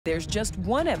There's just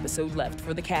one episode left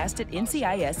for the cast at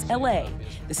NCIS LA.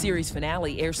 The series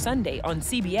finale airs Sunday on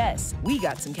CBS. We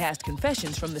got some cast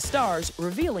confessions from the stars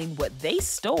revealing what they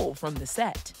stole from the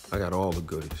set. I got all the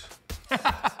goodies. I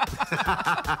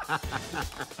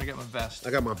got my vest. I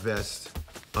got my vest.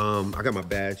 I got my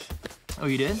badge. Oh,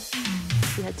 you did?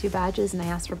 We had 2 badges, and I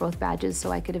asked for both badges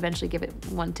so I could eventually give it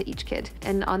one to each kid.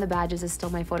 And on the badges is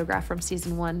still my photograph from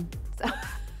season 1. So.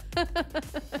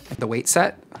 The weight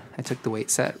set, I took the weight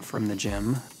set from the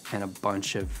gym and a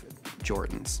bunch of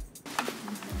Jordans.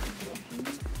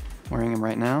 Wearing them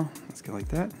right now. Let's go like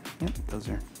that. Yep, those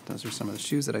are some of the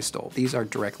shoes that I stole. These are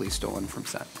directly stolen from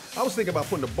set. I was thinking about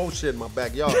putting a boat shed in my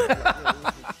backyard.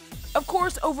 Of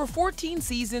course, over 14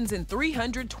 seasons and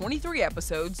 323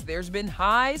 episodes, there's been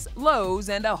highs, lows,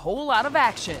 and a whole lot of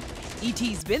action.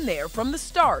 E.T.'s been there from the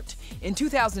start. In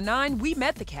 2009, we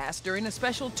met the cast during a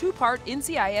special 2-part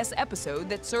NCIS episode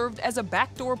that served as a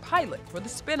backdoor pilot for the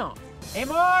spinoff. Hey,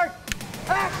 Mark!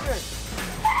 Action!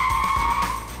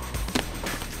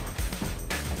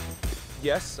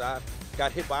 Yes, I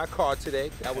got hit by a car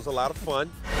today. That was a lot of fun.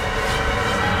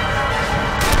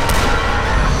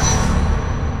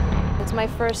 It's my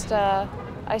first,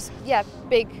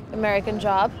 big American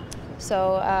job,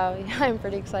 so I'm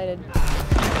pretty excited.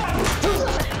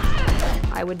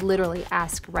 I would literally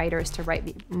ask writers to write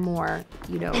me more,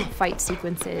 fight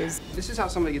sequences. This is how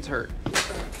somebody gets hurt.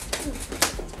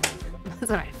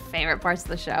 Those are my favorite parts of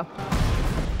the show.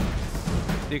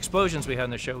 The explosions we had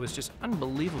in the show was just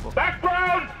unbelievable.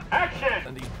 Background, action!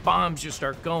 And these bombs just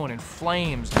start going in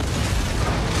flames.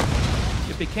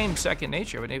 It became second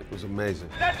nature. It was amazing.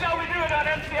 That's how we do it on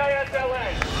NCIS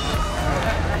LA.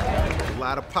 A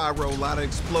lot of pyro, a lot of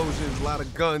explosions, a lot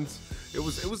of guns. It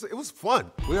was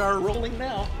fun. We are rolling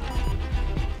now.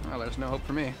 Oh, there's no hope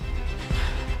for me.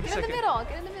 Get in the middle,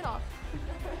 get in the middle.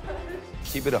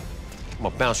 Keep it up. I'm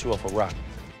gonna bounce you off a rock.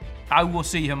 I will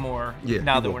see him more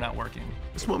now that we're not working.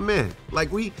 It's my man.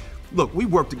 Like we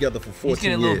worked together for 14 years. He's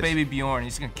getting a little baby Bjorn.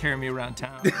 He's gonna carry me around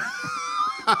town.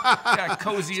 Got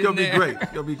cozy in there. It's gonna be great.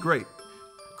 It's gonna be great.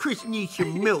 Chris needs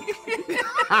some milk.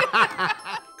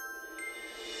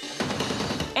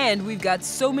 And we've got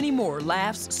so many more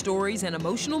laughs, stories, and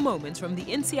emotional moments from the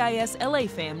NCIS LA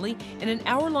family in an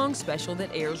hour-long special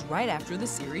that airs right after the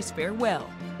series farewell.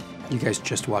 You guys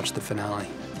just watched the finale.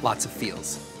 Lots of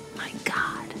feels. My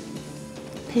God,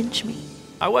 pinch me.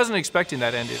 I wasn't expecting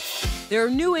that ending. There are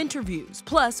new interviews,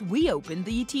 plus we opened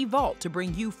the ET Vault to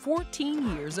bring you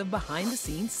 14 years of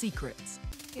behind-the-scenes secrets.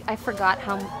 I forgot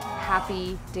how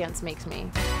happy dance makes me.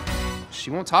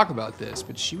 She won't talk about this,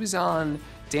 but she was on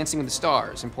Dancing with the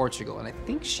Stars in Portugal, and I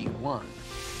think she won.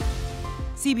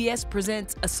 CBS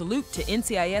presents A Salute to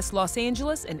NCIS Los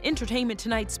Angeles, an Entertainment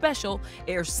Tonight special,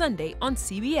 airs Sunday on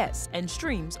CBS and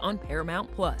streams on Paramount+.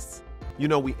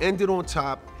 We ended on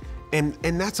top, and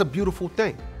that's a beautiful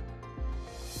thing.